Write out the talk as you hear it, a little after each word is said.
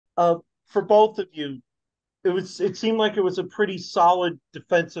Uh, for both of you, it seemed like it was a pretty solid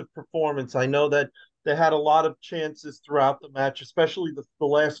defensive performance. I know that they had a lot of chances throughout the match, especially the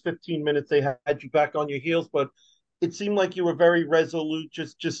last 15 minutes they had you back on your heels, but it seemed like you were very resolute,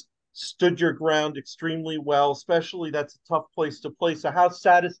 just stood your ground extremely well, especially that's a tough place to play. So how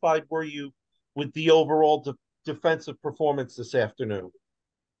satisfied were you with the overall defensive performance this afternoon?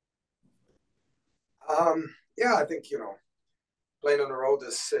 Yeah, I think playing on the road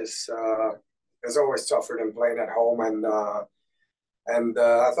is always tougher than playing at home, and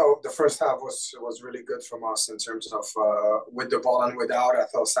I thought the first half was really good from us in terms of with the ball and without. I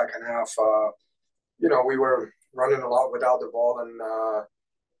thought second half, we were running a lot without the ball, and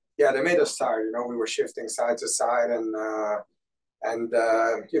yeah, they made us tired. We were shifting side to side, and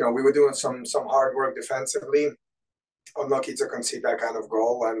we were doing some hard work defensively. Unlucky to concede that kind of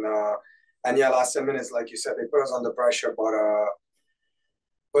goal, and yeah, last 10 minutes, like you said, they put us under pressure, but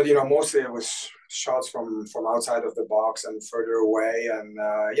mostly it was shots from outside of the box and further away, and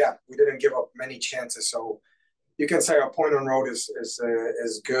yeah, we didn't give up many chances. So you can say a point on road is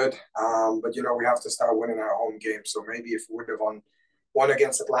good, but we have to start winning our home games. So maybe if we would have won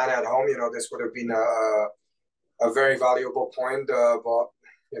against Atlanta at home, this would have been a very valuable point. But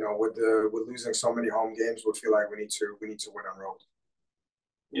with losing so many home games, we feel like we need to win on road.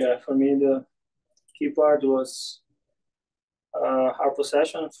 Yeah, for me the key part was our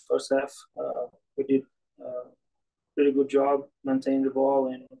possession. First half, we did a pretty good job maintaining the ball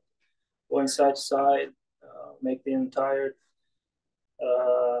and going side to side, make them tired.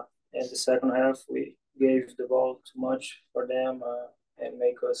 In the second half, we gave the ball too much for them and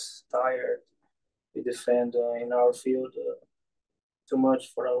make us tired. We defend in our field too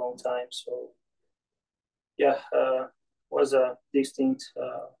much for a long time. So yeah, was a distinct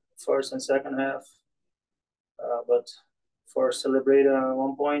first and second half, but for celebrating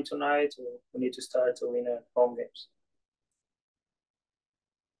 1 point tonight, we need to start to win home games.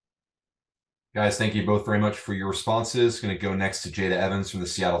 Guys, thank you both very much for your responses. Going to go next to Jada Evans from the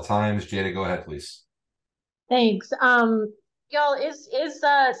Seattle Times. Jada, go ahead, please. Thanks. Y'all, is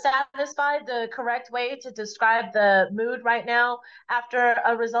satisfied the correct way to describe the mood right now after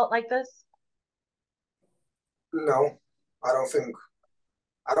a result like this? No, I don't think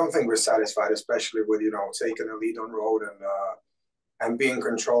we're satisfied, especially with taking a lead on road and being in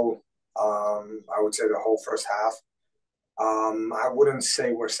control. I would say the whole first half. I wouldn't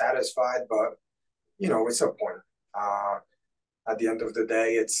say we're satisfied, but it's a point. At the end of the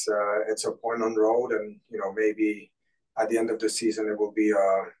day, it's a point on road, and maybe at the end of the season it will be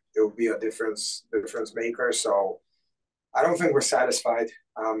a difference maker. So I don't think we're satisfied.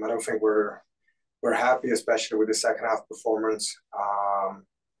 I don't think we're happy, especially with the second half performance.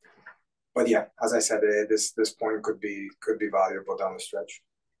 But yeah, as I said, this point could be valuable down the stretch.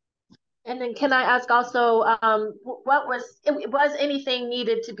 And then can I ask also, was anything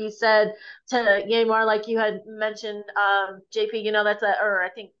needed to be said to Neymar, like you had mentioned, JP, or I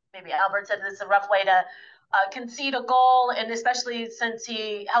think maybe Albert said it's a rough way to concede a goal, and especially since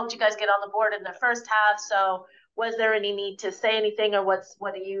he helped you guys get on the board in the first half. So was there any need to say anything, or what's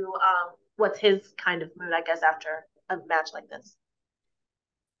his kind of mood, I guess, after a match like this?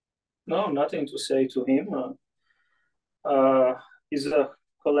 No, nothing to say to him. He's a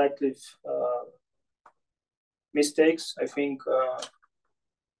collective mistakes. I think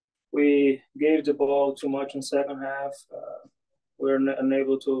we gave the ball too much in second half. We're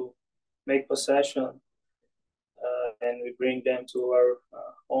unable to make possession, and we bring them to our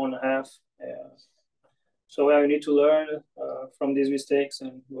own half. So we need to learn from these mistakes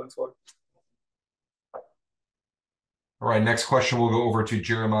and going forward. All right, next question will go over to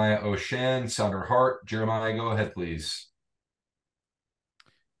Jeremiah O'Shan, Sounder Hart. Jeremiah, go ahead, please.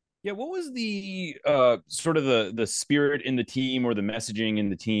 Yeah, what was the sort of the spirit in the team or the messaging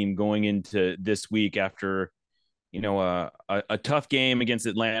in the team going into this week after, a tough game against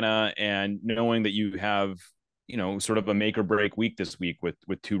Atlanta and knowing that you have, sort of a make or break week this week with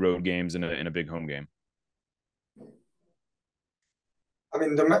 2 road games and a big home game? I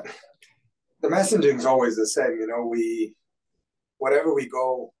mean, the messaging is always the same. Whatever we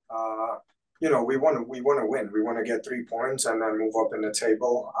go, we want to win. We want to get 3 points and then move up in the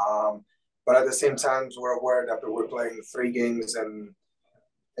table. But at the same time, we're aware that we're playing 3 games in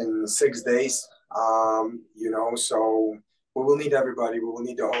 6 days. So we will need everybody. We will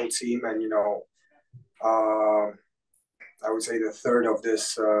need the whole team, and I would say the third of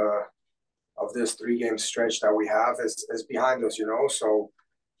this 3-game stretch that we have is behind us. So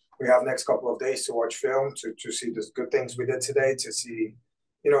we have next couple of days to watch film, to see the good things we did today, to see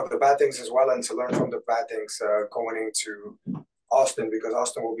the bad things as well, and to learn from the bad things going into Austin, because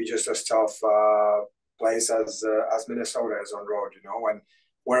Austin will be just as tough place as Minnesota is on road, and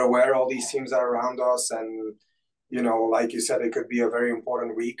we're aware all these teams are around us, and like you said, it could be a very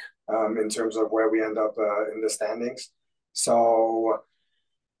important week in terms of where we end up in the standings. So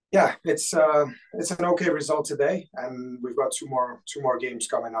yeah, it's an okay result today, and we've got two more games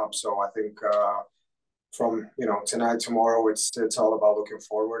coming up. So I think from tonight, tomorrow, it's all about looking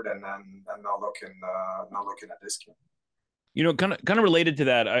forward and not looking at this game. Kind of related to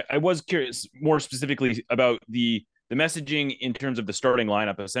that, I was curious more specifically about the messaging in terms of the starting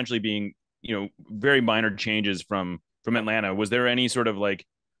lineup essentially being, very minor changes from Atlanta. Was there any sort of like,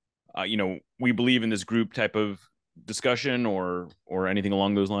 we believe in this group type of discussion or anything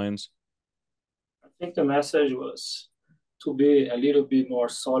along those lines? I think the message was to be a little bit more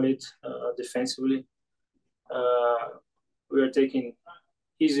solid defensively. We are taking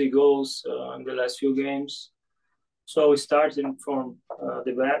easy goals in the last few games. So we started from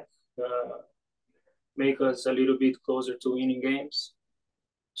the back, make us a little bit closer to winning games.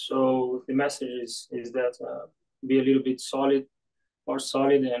 So the message is that be a little bit more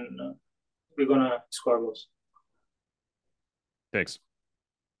solid, and we're going to score goals. Thanks.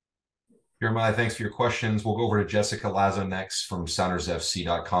 Jeremiah, thanks for your questions. We'll go over to Jessica Lazo next from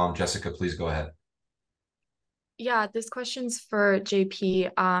SoundersFC.com. Jessica, please go ahead. Yeah, this question's for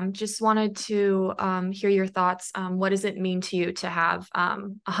JP. Just wanted to hear your thoughts. What does it mean to you to have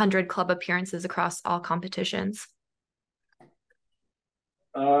 100 club appearances across all competitions?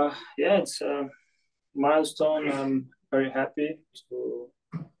 Yeah, it's a milestone. I'm very happy to,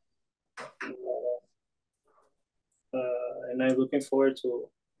 and I'm looking forward to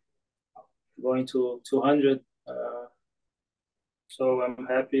going to 200. So I'm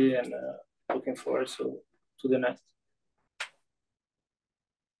happy and looking forward to the next.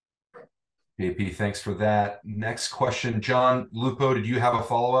 JP, thanks for that. Next question, John Lupo, did you have a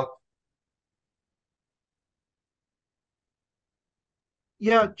follow-up?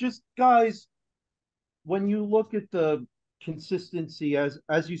 Yeah, just guys, when you look at the consistency, as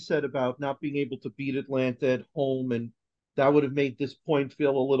you said about not being able to beat Atlanta at home, and that would have made this point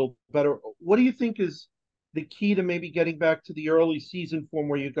feel a little better. What do you think is the key to maybe getting back to the early season form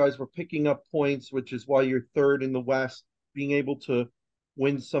where you guys were picking up points, which is why you're third in the West, being able to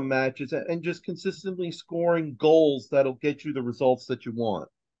win some matches and just consistently scoring goals that'll get you the results that you want?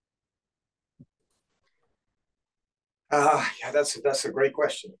 Yeah, that's a great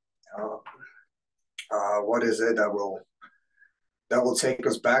question. What is it that will take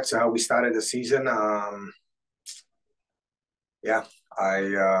us back to how we started the season? Yeah,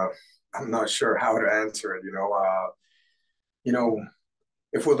 I'm not sure how to answer it.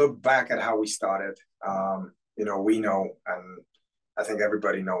 If we look back at how we started, we know, and I think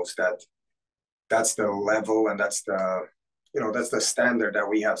everybody knows that that's the level and that's the standard that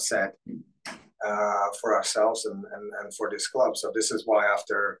we have set for ourselves and for this club. So this is why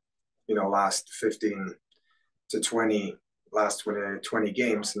after last 15 to 20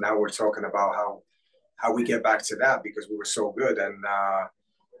 games, now we're talking about how we get back to that, because we were so good. And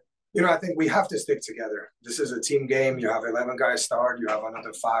I think we have to stick together. This is a team game. You have 11 guys start, you have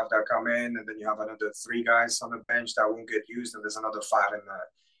another 5 that come in, and then you have another 3 guys on the bench that won't get used, and there's another 5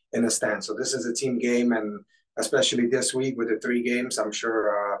 in the stand. So this is a team game, and especially this week with the 3 games, I'm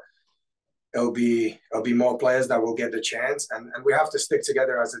sure it'll be more players that will get the chance, and we have to stick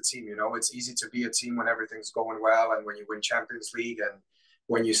together as a team. It's easy to be a team when everything's going well and when you win Champions League, and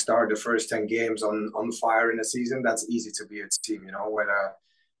when you start the first 10 games on fire in the season, that's easy to be a team.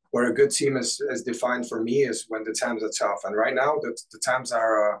 Where a good team is defined for me is when the times are tough, and right now the times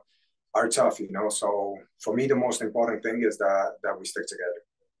are tough. So for me, the most important thing is that we stick together.